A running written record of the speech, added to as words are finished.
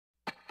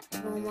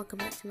everyone, welcome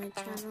back to my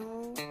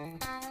channel.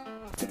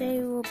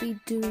 Today we'll be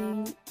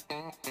doing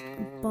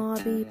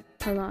Barbie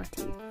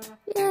Pilates.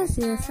 Yes,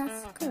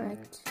 that's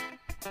correct.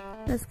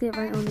 Let's get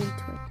right on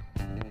into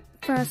it.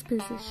 First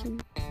position,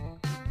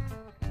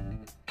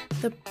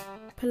 the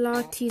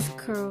Pilates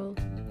curl.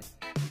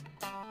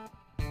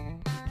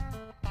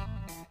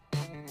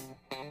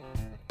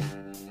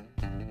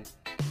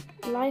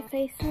 Lie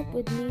face up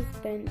with knees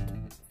bent,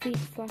 feet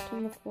flat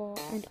on the floor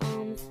and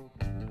arms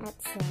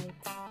at sides,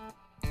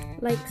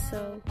 like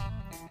so.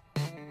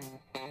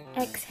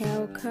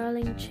 Exhale,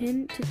 curling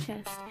chin to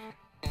chest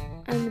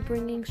and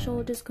bringing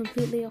shoulders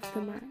completely off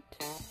the mat,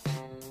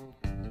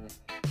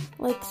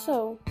 like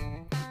so.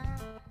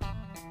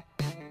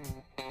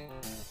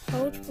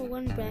 Hold for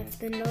one breath,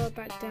 then lower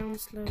back down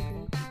slowly.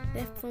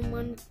 Lift from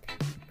one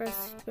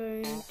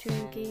breastbone to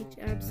engage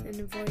abs and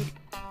avoid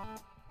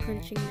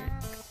crunching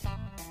neck.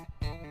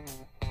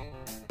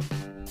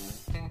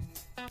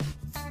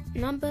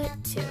 Number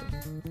 2,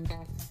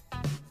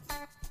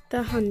 the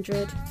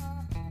 100.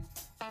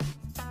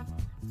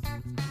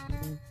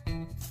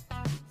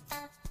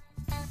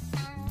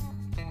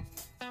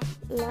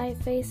 Lie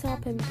face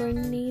up and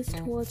bring knees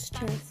towards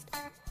chest,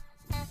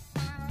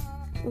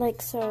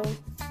 like so.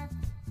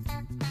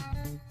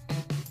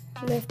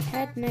 Lift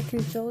head, neck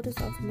and shoulders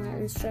off the mat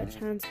and stretch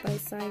hands by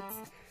sides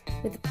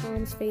with the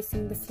palms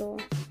facing the floor.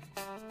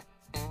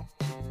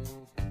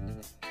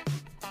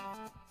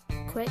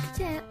 Quick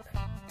tip.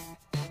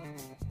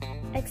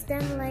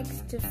 Extend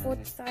legs to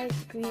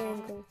 45-degree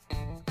angle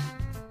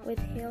with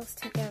heels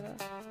together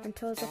and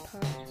toes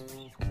apart.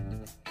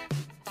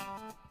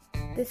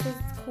 This is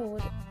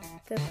called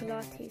the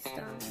Pilates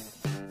stance.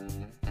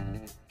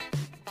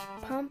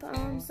 Pump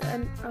arms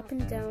up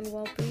and down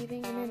while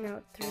breathing in and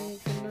out through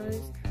the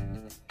nose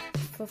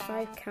for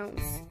 5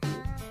 counts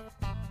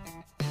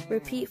each.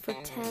 Repeat for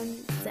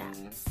 10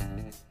 sets.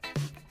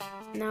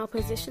 Now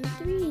position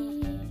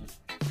 3.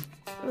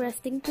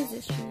 Resting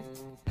position.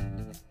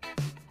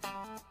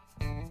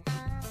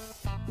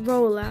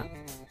 Roll up.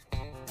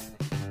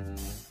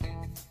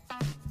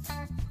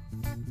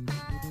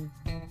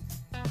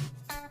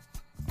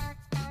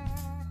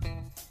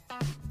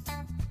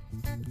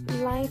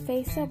 Lie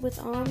face up with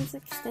arms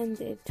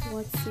extended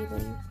towards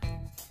ceiling.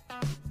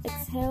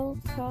 Exhale,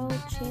 curl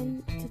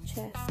chin to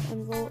chest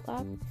and roll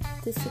up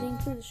to sitting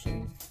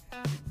position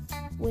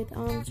with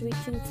arms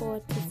reaching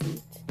forward to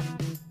feet.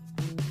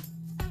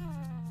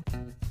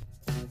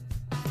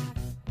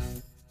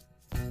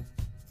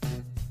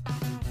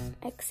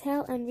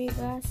 Exhale and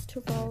reverse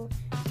to roll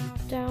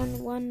down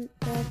one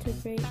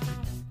vertebrae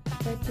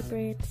at a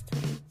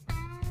time.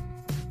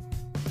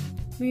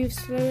 Move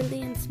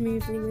slowly and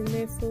smoothly with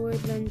no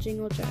forward lunging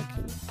or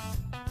jerking.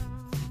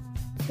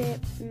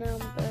 Tip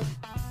number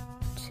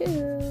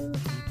 2.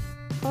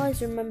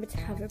 Always remember to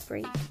have a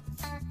break,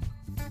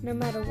 no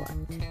matter what.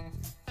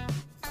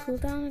 Cool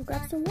down and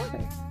grab some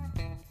water.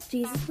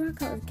 Jesus,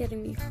 workout is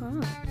getting me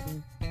hot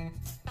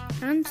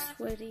and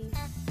sweaty.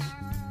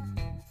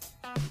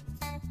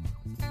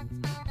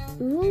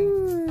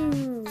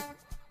 Ooh.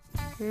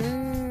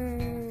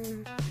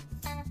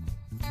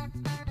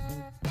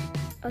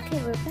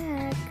 Okay, we're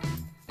back.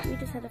 We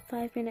just had a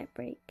 5-minute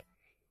break.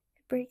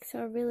 Breaks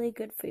are really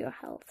good for your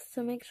health,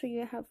 so make sure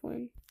you have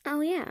one.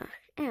 Oh yeah,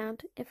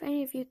 and if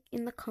any of you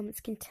in the comments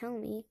can tell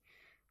me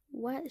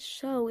what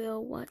show you're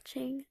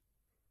watching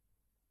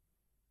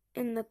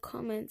in the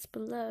comments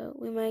below,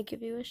 we might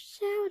give you a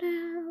shout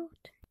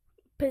out.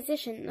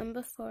 Position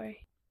number 4.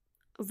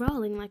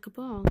 Rolling like a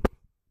ball.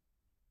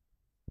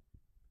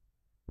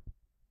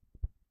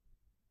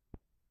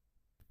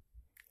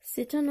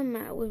 Sit on a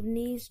mat with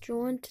knees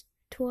drawn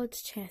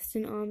towards chest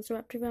and arms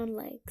wrapped around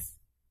legs.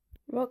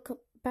 Rock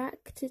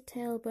back to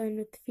tailbone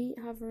with feet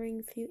hovering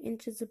a few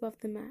inches above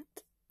the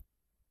mat.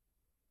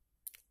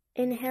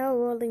 Inhale,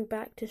 rolling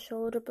back to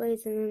shoulder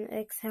blades, and then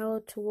exhale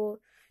to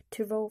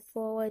roll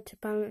forward to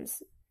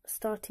balance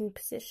starting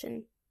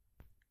position.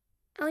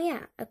 Oh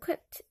yeah, a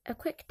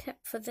quick tip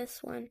for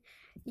this one.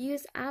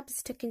 Use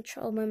abs to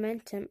control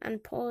momentum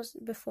and pause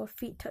before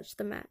feet touch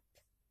the mat.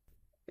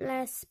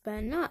 Last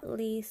but not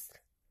least,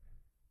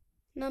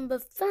 number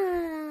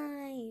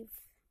 5,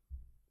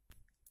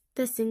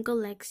 the single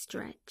leg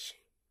stretch.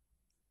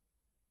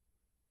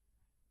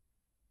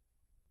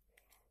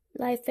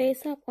 Lie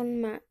face up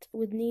on mat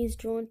with knees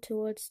drawn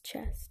towards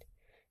chest,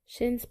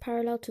 shins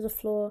parallel to the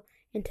floor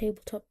in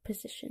tabletop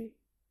position.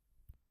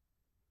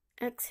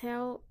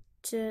 Exhale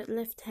to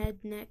lift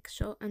head, neck,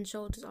 and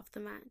shoulders off the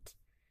mat.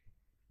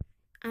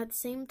 At the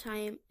same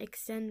time,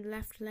 extend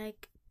left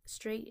leg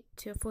straight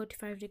to a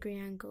 45-degree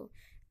angle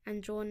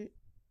and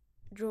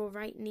draw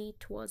right knee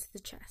towards the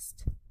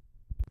chest.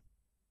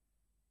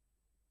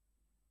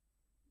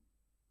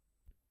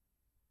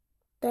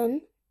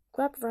 Then,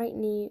 grab right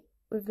knee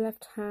with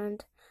left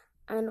hand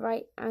and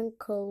right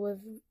ankle with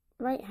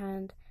right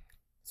hand.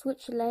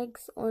 Switch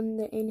legs on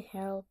the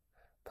inhale,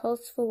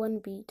 pulse for 1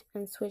 beat,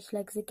 and switch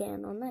legs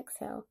again on the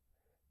exhale,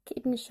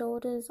 keeping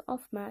shoulders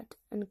off mat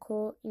and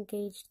core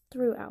engaged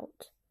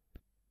throughout.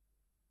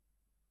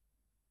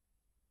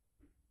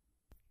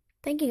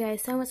 Thank you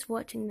guys so much for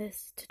watching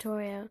this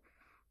tutorial,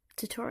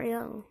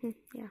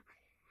 yeah,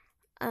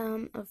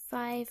 of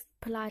 5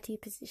 Pilates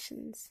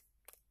positions.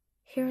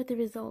 Here are the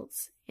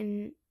results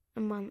in a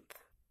month.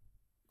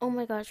 Oh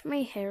my gosh,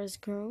 my hair has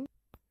grown.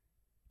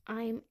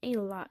 I'm a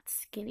lot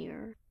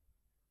skinnier.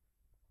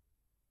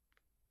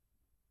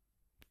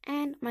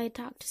 And my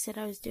doctor said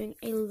I was doing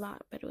a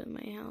lot better with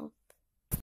my health.